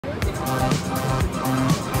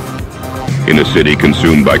In a city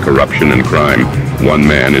consumed by corruption and crime, one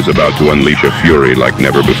man is about to unleash a fury like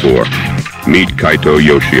never before. Meet Kaito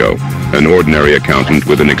Yoshio, an ordinary accountant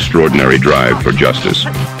with an extraordinary drive for justice.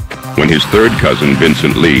 When his third cousin,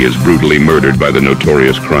 Vincent Lee, is brutally murdered by the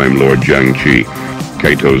notorious crime lord Jiang Qi,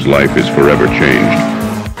 Kaito's life is forever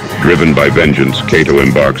changed. Driven by vengeance, Kaito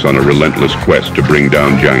embarks on a relentless quest to bring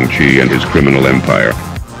down Jiang Qi and his criminal empire.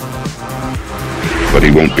 But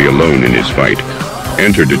he won't be alone in his fight.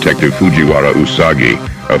 Enter Detective Fujiwara Usagi,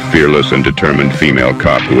 a fearless and determined female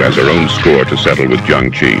cop who has her own score to settle with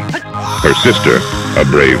Jiang Qi. Her sister, a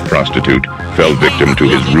brave prostitute, fell victim to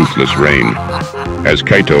his ruthless reign. As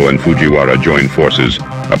Kaito and Fujiwara join forces,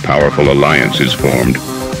 a powerful alliance is formed,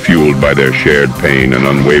 fueled by their shared pain and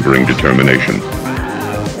unwavering determination.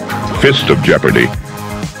 Fist of Jeopardy!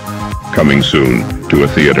 Coming soon to a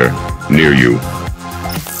theater near you.